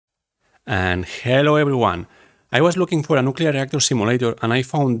And hello everyone! I was looking for a nuclear reactor simulator and I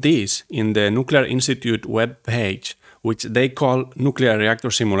found this in the Nuclear Institute web page, which they call Nuclear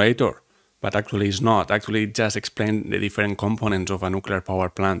Reactor Simulator. But actually it's not. Actually it just explains the different components of a nuclear power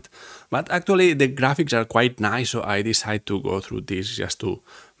plant. But actually the graphics are quite nice, so I decided to go through this just to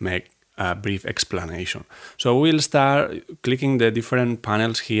make a brief explanation. So we'll start clicking the different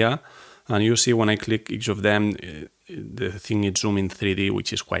panels here, and you see when I click each of them, the thing is zoomed in 3D,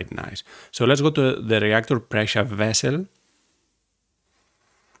 which is quite nice. So let's go to the reactor pressure vessel.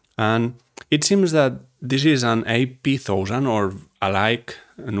 And it seems that this is an AP1000 or alike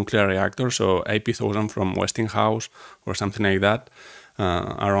nuclear reactor, so AP1000 from Westinghouse or something like that,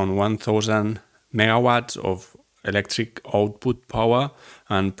 around 1000 megawatts of electric output power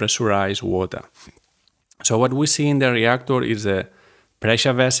and pressurized water. So what we see in the reactor is a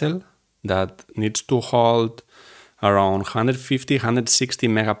pressure vessel that needs to hold around 150-160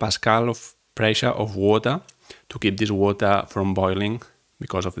 megapascal of pressure of water to keep this water from boiling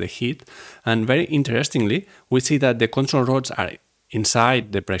because of the heat. And very interestingly, we see that the control rods are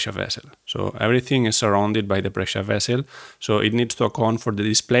inside the pressure vessel. So everything is surrounded by the pressure vessel. So it needs to account for the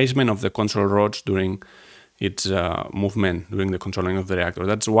displacement of the control rods during its movement, during the controlling of the reactor.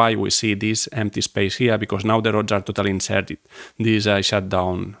 That's why we see this empty space here, because now the rods are totally inserted. This is a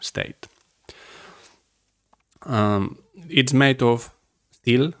shutdown state. It's made of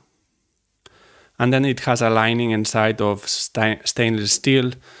steel, and then it has a lining inside of stainless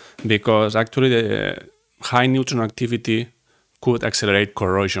steel, because actually the high neutron activity could accelerate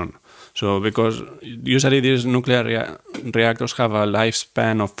corrosion. So because usually these nuclear reactors have a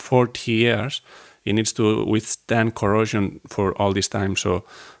lifespan of 40 years, it needs to withstand corrosion for all this time, so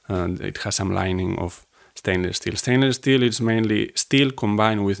it has some lining of stainless steel. Stainless steel is mainly steel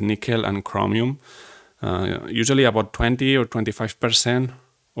combined with nickel and chromium. Usually about 20 or 25%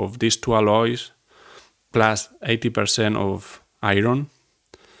 of these two alloys, plus 80% of iron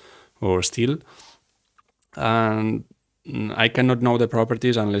or steel. And I cannot know the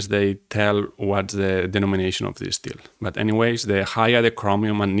properties unless they tell what's the denomination of this steel. But anyways, the higher the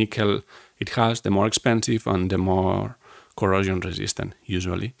chromium and nickel it has, the more expensive and the more corrosion resistant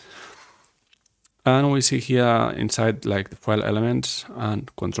usually. And we see here inside like the foil elements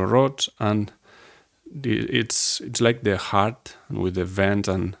and control rods, and it's like the heart with the vents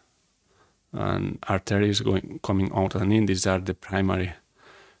and arteries coming out and in. These are the primary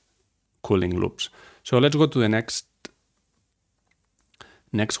cooling loops. So let's go to the next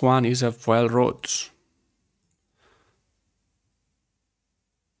one is a foil rods.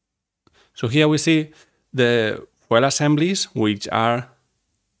 So here we see the foil assemblies, which are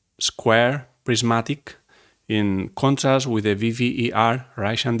square prismatic, in contrast with the VVER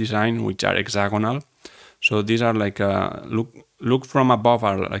Russian design, which are hexagonal. So these are like a look from above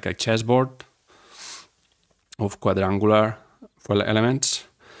are like a chessboard of quadrangular foil elements,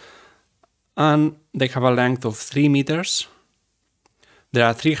 and they have a length of 3 meters. There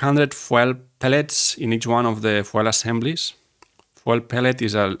are 300 foil pellets in each one of the foil assemblies. Foil pellet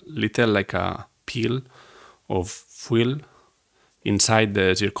is a little like a peel of foil inside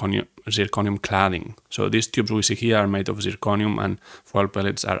the zirconium cladding. So these tubes we see here are made of zirconium, and foil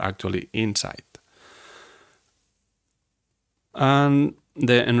pellets are actually inside. And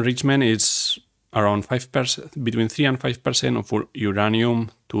the enrichment is around 5%, between 3 and 5% of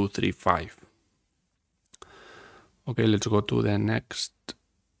uranium-235. Okay, let's go to the next,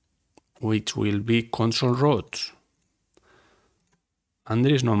 which will be control rods. And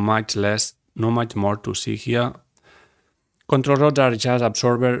there is not much more to see here. Control rods are just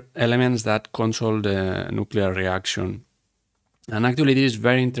absorber elements that control the nuclear reaction. And actually this is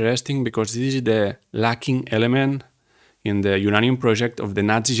very interesting because this is the lacking element in the uranium project of the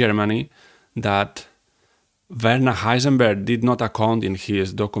Nazi Germany that Werner Heisenberg did not account in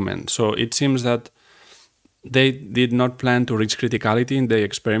his document. So it seems that they did not plan to reach criticality in the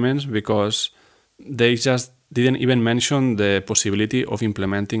experiments because they just didn't even mention the possibility of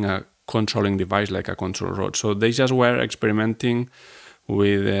implementing a controlling device like a control rod. So they just were experimenting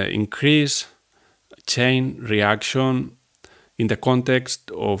with increased chain reaction in the context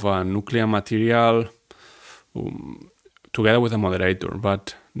of a nuclear material together with a moderator,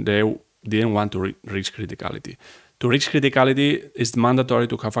 but they didn't want to reach criticality. To reach criticality, it's mandatory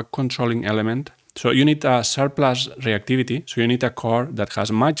to have a controlling element. So you need a surplus reactivity. So you need a core that has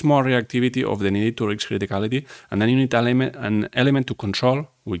much more reactivity of the needed to reach criticality, and then you need an element to control,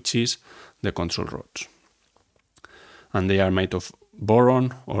 which is the control rods. And they are made of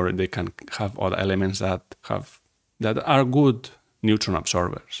boron, or they can have other elements that are good neutron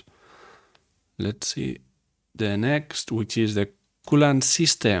absorbers. Let's see the next, which is the coolant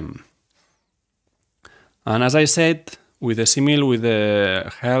system. And as I said, with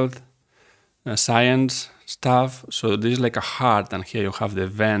the health science stuff, so this is like a heart, and here you have the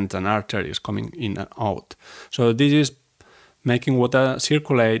vents and arteries coming in and out. So this is making water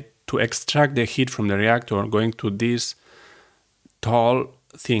circulate to extract the heat from the reactor, going to these tall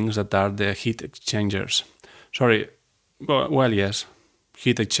things that are the heat exchangers. Sorry, well, yes,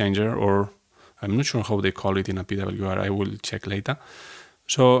 heat exchanger, or I'm not sure how they call it in a PWR, I will check later.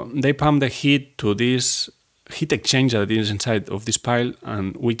 So they pump the heat to this heat exchanger that is inside of this pile,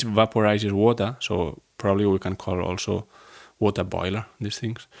 and which vaporizes water. So probably we can call also water boiler, these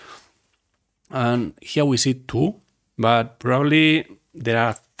things. And here we see 2, but probably there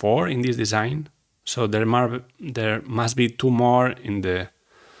are 4 in this design. So there must be 2 more in the,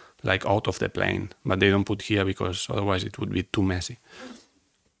 like, out of the plane, but they don't put here because otherwise it would be too messy.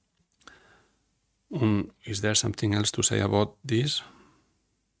 Is there something else to say about this?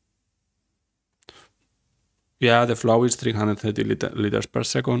 Yeah, the flow is 330 liters per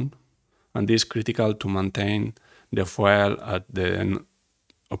second, and this is critical to maintain the fuel at the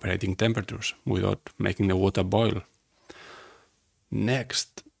operating temperatures without making the water boil.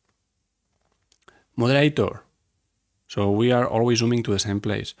 Next, moderator. So we are always zooming to the same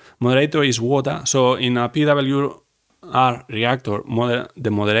place. Moderator is water. So in a PWR reactor,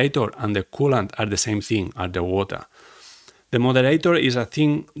 the moderator and the coolant are the same thing, are the water. The moderator is a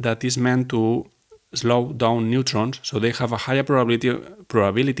thing that is meant to slow down neutrons, so they have a higher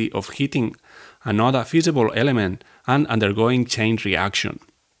probability of hitting another feasible element and undergoing chain reaction.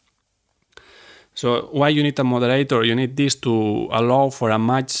 So why you need a moderator? You need this to allow for a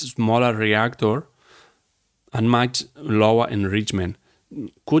much smaller reactor and much lower enrichment.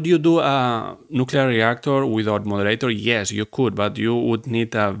 Could you do a nuclear reactor without moderator? Yes, you could, but you would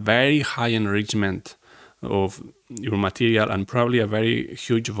need a very high enrichment of your material and probably a very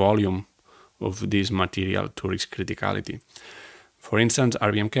huge volume of this material to reach criticality. For instance,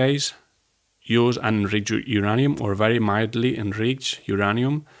 RBMKs use unenriched uranium or very mildly enriched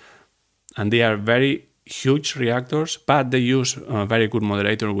uranium, and they are very huge reactors, but they use a very good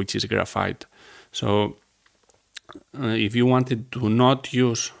moderator, which is graphite. So if you wanted to not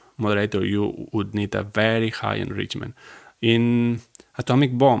use moderator, you would need a very high enrichment. In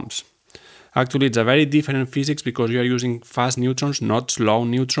atomic bombs, actually it's a very different physics because you are using fast neutrons, not slow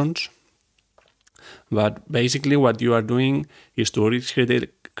neutrons. But basically what you are doing is to reach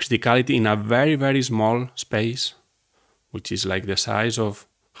criticality in a very, very small space, which is like the size of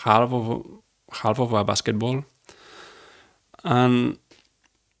half of a basketball. And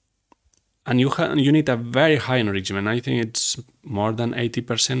you need a very high enrichment. I think it's more than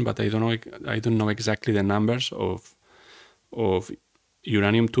 80%, but I don't know exactly the numbers of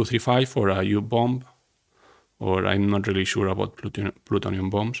uranium-235 or a U-bomb, or I'm not really sure about plutonium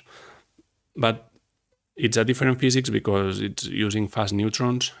bombs. But it's a different physics because it's using fast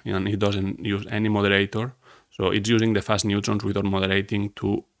neutrons and it doesn't use any moderator. So it's using the fast neutrons without moderating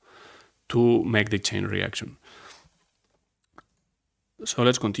to make the chain reaction. So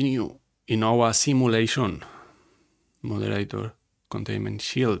let's continue. In our simulation, moderator, containment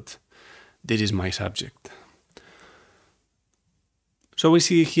shield, this is my subject. So we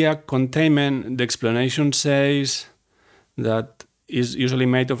see here containment. The explanation says that is usually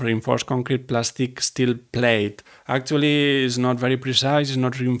made of reinforced concrete, plastic, steel plate. Actually, it's not very precise. It's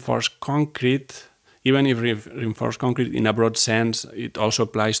not reinforced concrete. Even if reinforced concrete in a broad sense, it also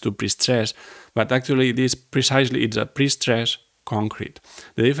applies to pre-stress. But actually, this precisely it's a pre-stress concrete.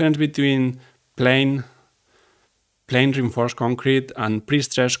 The difference between plain reinforced concrete and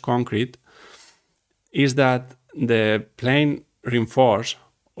pre-stressed concrete is that the plain reinforced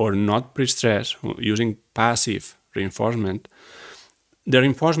or not pre-stressed, using passive reinforcement, the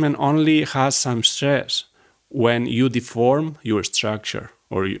reinforcement only has some stress when you deform your structure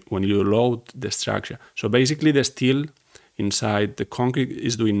or when you load the structure. So basically the steel inside the concrete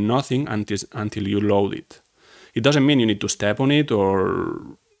is doing nothing until you load it. It doesn't mean you need to step on it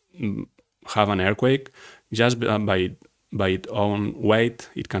or have an earthquake. Just by its own weight,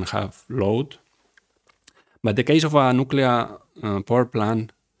 it can have load. But the case of a nuclear power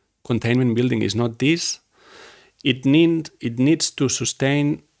plant containment building is not this. It needs to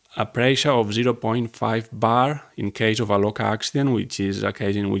sustain a pressure of 0.5 bar in case of a local accident, which is a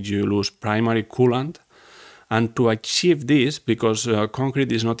case in which you lose primary coolant. And to achieve this, because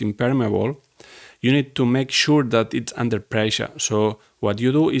concrete is not impermeable, you need to make sure that it's under pressure. So what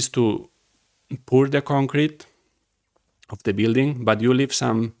you do is to pour the concrete of the building, but you leave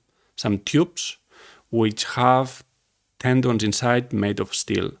some tubes which have tendons inside made of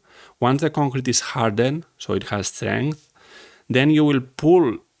steel. Once the concrete is hardened, so it has strength, then you will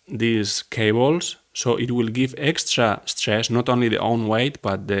pull these cables so it will give extra stress, not only the own weight,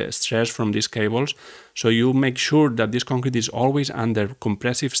 but the stress from these cables. So you make sure that this concrete is always under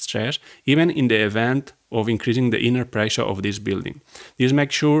compressive stress, even in the event of increasing the inner pressure of this building. This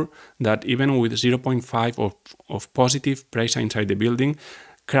makes sure that even with 0.5 of positive pressure inside the building,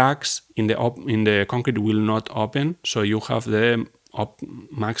 cracks in the concrete will not open, so you have the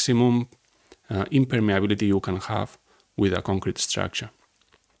maximum impermeability you can have with a concrete structure.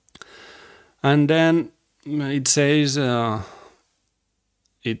 And then it says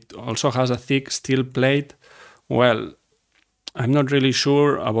it also has a thick steel plate. Well, I'm not really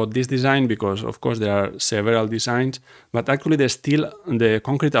sure about this design because, of course, there are several designs, but actually the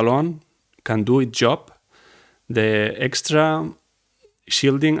concrete alone can do its job. The extra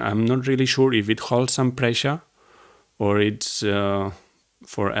shielding, I'm not really sure if it holds some pressure or it's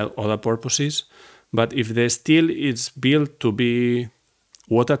for other purposes. But if the steel is built to be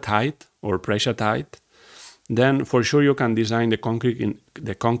watertight or pressure tight, then for sure you can design the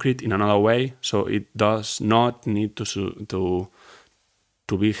concrete in another way, so it does not need to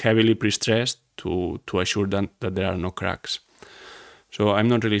be heavily pre-stressed to assure that there are no cracks. So I'm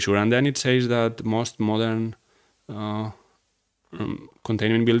not really sure. And then it says that most modern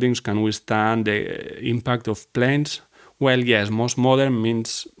containment buildings can withstand the impact of planes. Well, yes, most modern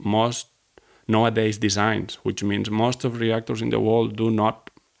means most nowadays designs, which means most of reactors in the world do not,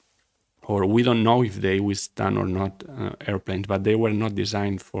 or we don't know if they withstand or not airplanes, but they were not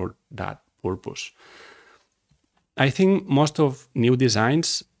designed for that purpose. I think most of new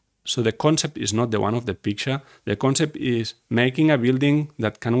designs, so the concept is not the one of the picture. The concept is making a building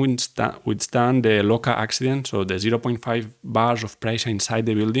that can withstand the local accident, so the 0.5 bars of pressure inside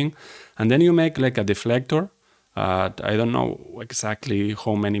the building, and then you make like a deflector. I don't know exactly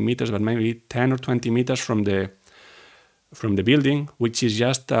how many meters, but maybe 10 or 20 meters from the building, which is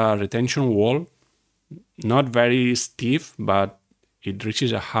just a retention wall, not very stiff, but it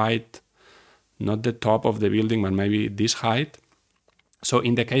reaches a height, not the top of the building, but maybe this height. So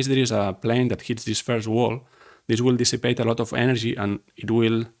in the case there is a plane that hits this first wall, this will dissipate a lot of energy and it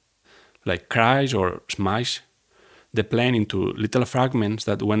will like crash or smash the plane into little fragments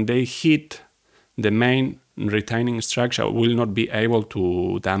that when they hit the main retaining structure will not be able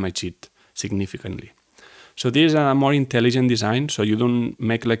to damage it significantly. So this is a more intelligent design. So you don't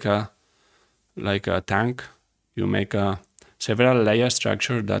make like a tank. You make a several layer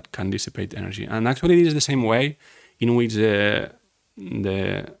structure that can dissipate energy. And actually this is the same way in which the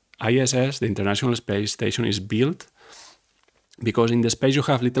ISS, the International Space Station, is built, because in the space you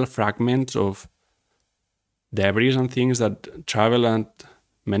have little fragments of debris and things that travel at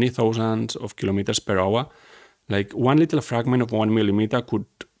many thousands of kilometers per hour. Like one little fragment of 1 millimeter could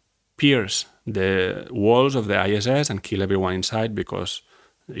pierce the walls of the ISS and kill everyone inside because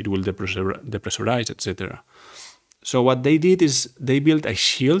it will depressurize, etc. So what they did is they built a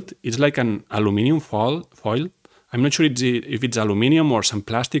shield. It's like an aluminum foil. I'm not sure if it's aluminum or some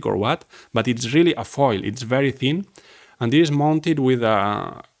plastic or what, but it's really a foil. It's very thin, and this is mounted with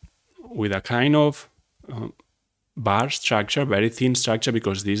a kind of bar structure, very thin structure,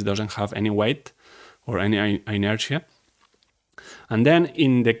 because this doesn't have any weight or any inertia. And then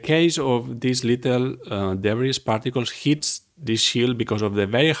in the case of these little debris particles hits this shield, because of the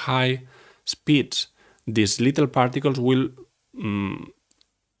very high speeds, these little particles will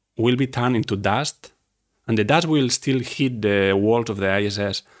be turned into dust, and the dust will still hit the walls of the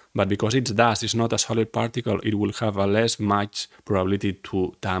ISS, but because it's dust, it's not a solid particle, it will have a less much probability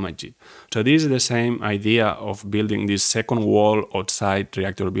to damage it. So this is the same idea of building this second wall outside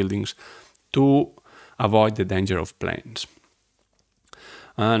reactor buildings to avoid the danger of planes.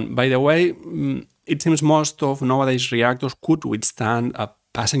 And by the way, it seems most of nowadays reactors could withstand a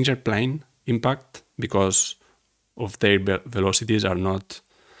passenger plane impact because of their velocities are not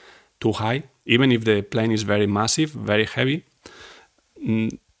too high. Even if the plane is very massive, very heavy,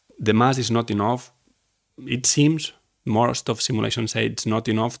 the mass is not enough. It seems, most of simulations say it's not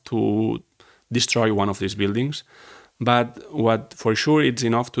enough to destroy one of these buildings. But what for sure it's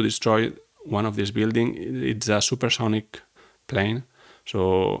enough to destroy one of these buildings, it's a supersonic plane.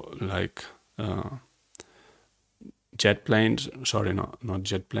 So like jet planes, sorry, not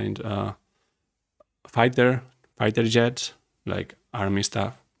jet planes, fighter jets, like army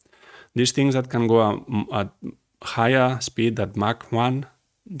stuff. These things that can go at higher speed than Mach 1,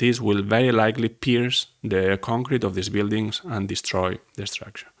 this will very likely pierce the concrete of these buildings and destroy the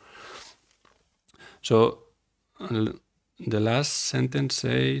structure. So the last sentence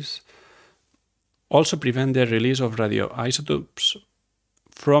says, also prevent the release of radioisotopes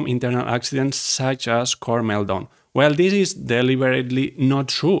from internal accidents such as core meltdown. Well, this is deliberately not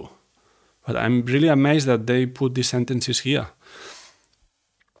true. But I'm really amazed that they put these sentences here.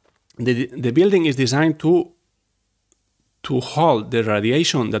 The building is designed to hold the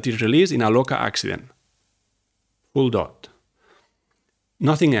radiation that is released in a local accident. Full dot.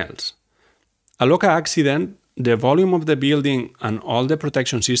 Nothing else. A local accident, the volume of the building and all the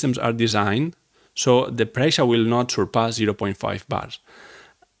protection systems are designed so the pressure will not surpass 0.5 bars.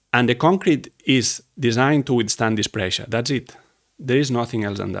 And the concrete is designed to withstand this pressure. That's it. There is nothing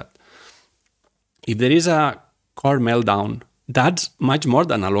else than that. If there is a core meltdown, that's much more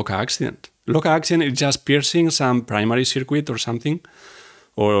than a local accident. Local accident is just piercing some primary circuit or something,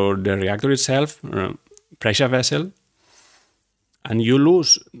 or the reactor itself, pressure vessel, and you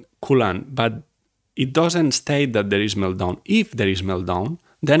lose coolant, but it doesn't state that there is meltdown. If there is meltdown,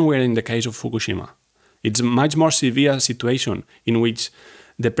 then we're in the case of Fukushima. It's a much more severe situation in which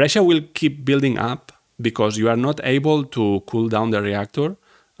the pressure will keep building up because you are not able to cool down the reactor,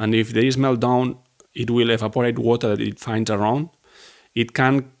 and if there is meltdown, it will evaporate water that it finds around. It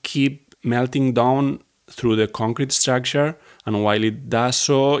can keep melting down through the concrete structure, and while it does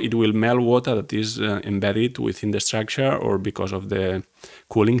so, it will melt water that is embedded within the structure or because of the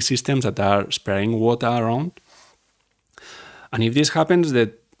cooling systems that are spraying water around. And if this happens,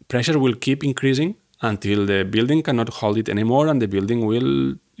 the pressure will keep increasing until the building cannot hold it anymore and the building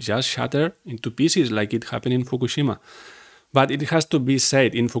will just shatter into pieces like it happened in Fukushima. But it has to be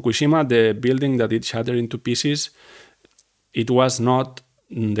said, in Fukushima, the building that it shattered into pieces, it was not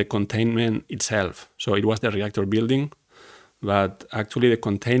the containment itself. So it was the reactor building, but actually the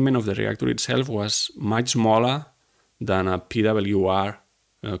containment of the reactor itself was much smaller than a PWR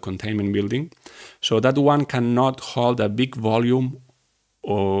containment building. So that one cannot hold a big volume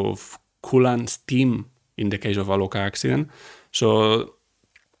of coolant steam in the case of a local accident. So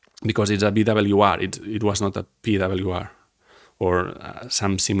because it's a BWR, it was not a PWR or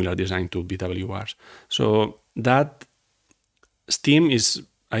some similar design to BWRs. So that steam is,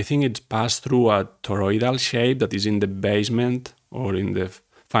 I think it's passed through a toroidal shape that is in the basement or in the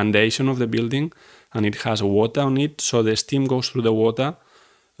foundation of the building, and it has water on it, so the steam goes through the water.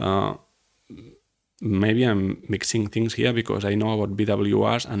 Maybe I'm mixing things here because I know about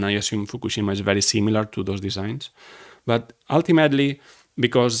BWRs and I assume Fukushima is very similar to those designs. But ultimately,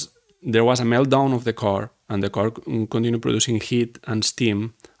 because there was a meltdown of the core and the core continued producing heat and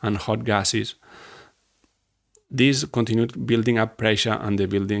steam and hot gases, this continued building up pressure and the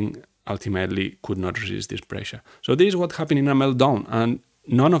building ultimately could not resist this pressure. So this is what happened in a meltdown, and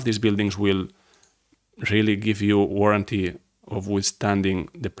none of these buildings will really give you warranty of withstanding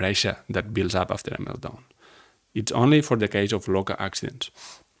the pressure that builds up after a meltdown. It's only for the case of local accidents.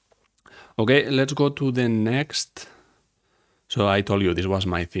 Okay, let's go to the next. So I told you this was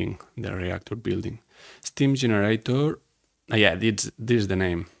my thing, the reactor building. Steam generator. Yeah, this is the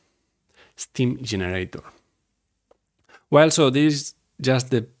name. Steam generator. Well, so this is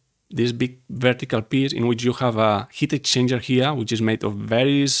just this big vertical piece in which you have a heat exchanger here, which is made of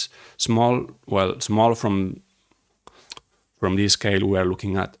very small, well, small from this scale we are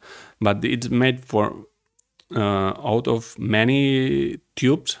looking at, but it's made for out of many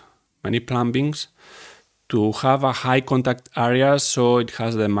tubes, many plumbings, to have a high contact area, so it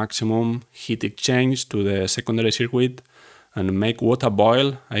has the maximum heat exchange to the secondary circuit and make water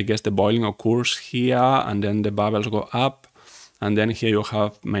boil. I guess the boiling occurs here and then the bubbles go up, and then here you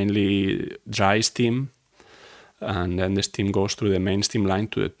have mainly dry steam, and then the steam goes through the main steam line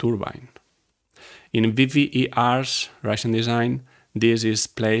to the turbine. In VVER's Russian design, this is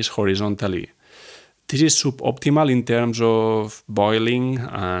placed horizontally. This is suboptimal in terms of boiling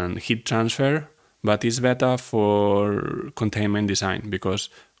and heat transfer, but it's better for containment design because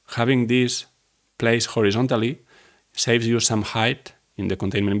having this placed horizontally saves you some height in the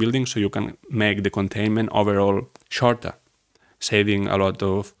containment building, so you can make the containment overall shorter, saving a lot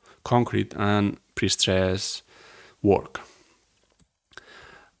of concrete and pre-stress work.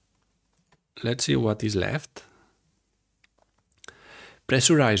 Let's see what is left.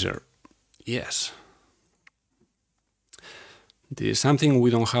 Pressurizer. Yes. This is something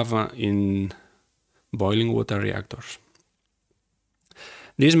we don't have in boiling water reactors.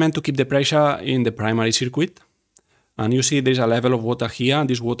 This is meant to keep the pressure in the primary circuit. And you see there's a level of water here.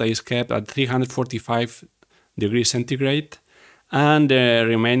 This water is kept at 345 degrees centigrade. And the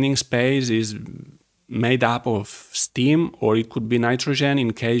remaining space is made up of steam, or it could be nitrogen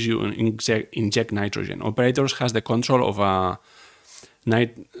in case you inject nitrogen. Operators has the control of a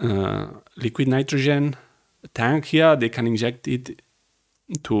liquid nitrogen tank here. They can inject it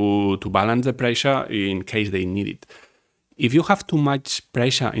to balance the pressure in case they need it. If you have too much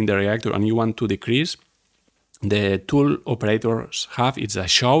pressure in the reactor and you want to decrease, the tool operators have is a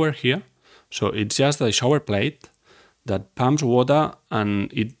shower here, So it's just a shower plate that pumps water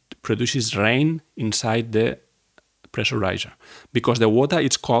and it produces rain inside the pressurizer. Because the water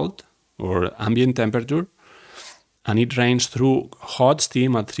is cold or ambient temperature and it rains through hot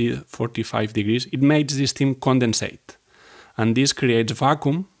steam at 345 degrees, it makes this steam condensate. And this creates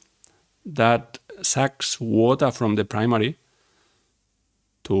vacuum that sucks water from the primary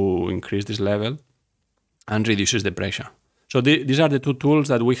to increase this level and reduces the pressure. So these are the two tools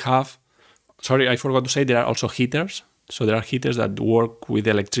that we have. Sorry, I forgot to say there are also heaters. So there are heaters that work with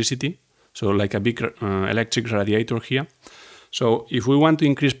electricity. So like a big electric radiator here. So if we want to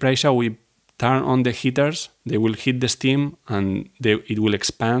increase pressure, we turn on the heaters, they will heat the steam and it will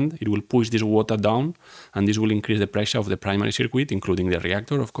expand, it will push this water down, and this will increase the pressure of the primary circuit, including the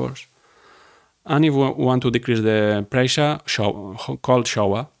reactor, of course. And if we want to decrease the pressure, cold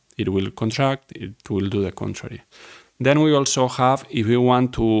shower, it will contract, it will do the contrary. Then we also have, if we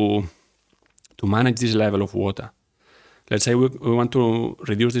want to manage this level of water, let's say we want to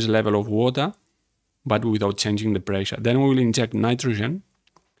reduce this level of water, but without changing the pressure. Then we will inject nitrogen.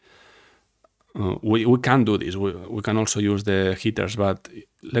 We can do this. We can also use the heaters, but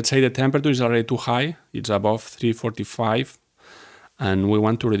let's say the temperature is already too high. It's above 345, and we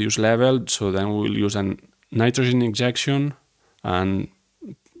want to reduce level. So then we will use a nitrogen injection and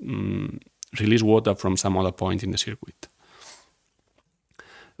release water from some other point in the circuit.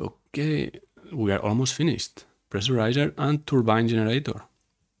 Okay, we are almost finished. Pressurizer and turbine generator.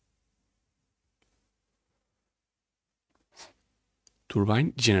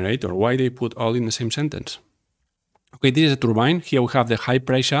 Turbine generator. Why they put all in the same sentence? Okay, this is a turbine. Here we have the high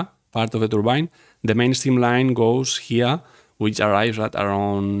pressure part of the turbine. The main steam line goes here, which arrives at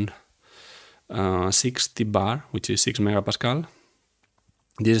around 60 bar, which is 6 megapascal.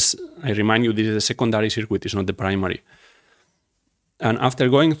 This, I remind you, this is the secondary circuit, it's not the primary. And after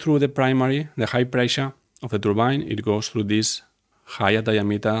going through the primary, the high pressure of the turbine, it goes through this higher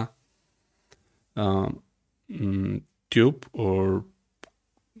diameter tube or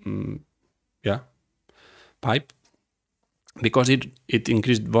pipe, because it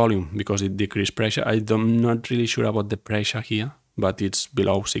increased volume, because it decreased pressure. I'm not really sure about the pressure here, but it's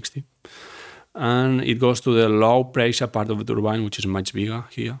below 60. And it goes to the low pressure part of the turbine, which is much bigger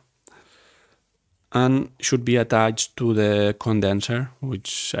here, and should be attached to the condenser,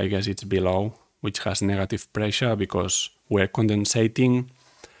 which I guess it's below, which has negative pressure because we're condensating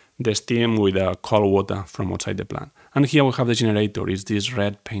the steam with cold water from outside the plant. And here we have the generator. It's this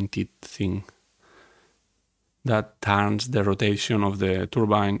red painted thing that turns the rotation of the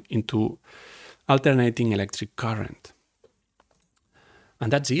turbine into alternating electric current.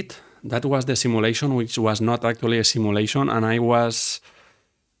 And that's it. That was the simulation, which was not actually a simulation, and I was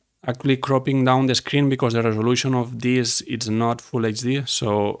actually cropping down the screen because the resolution of this is not full HD,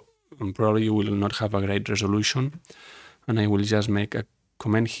 so probably you will not have a great resolution. And I will just make a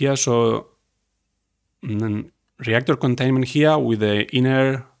comment here. So reactor containment here with the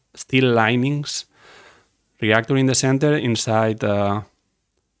inner steel linings, reactor in the center inside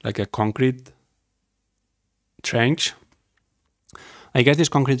like a concrete trench. I guess this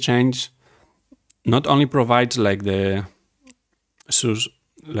concrete trench not only provides like the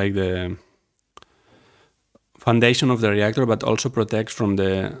foundation of the reactor, but also protects from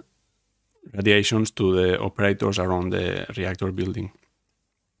the radiations to the operators around the reactor building.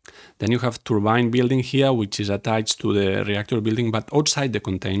 Then you have turbine building here, which is attached to the reactor building, but outside the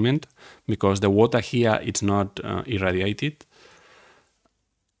containment, because the water here is not irradiated.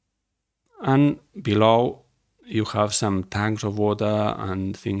 And below you have some tanks of water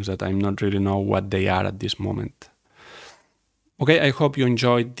and things that I'm not really know what they are at this moment. Okay, I hope you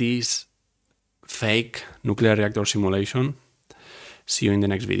enjoyed this fake nuclear reactor simulation. See you in the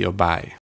next video. Bye.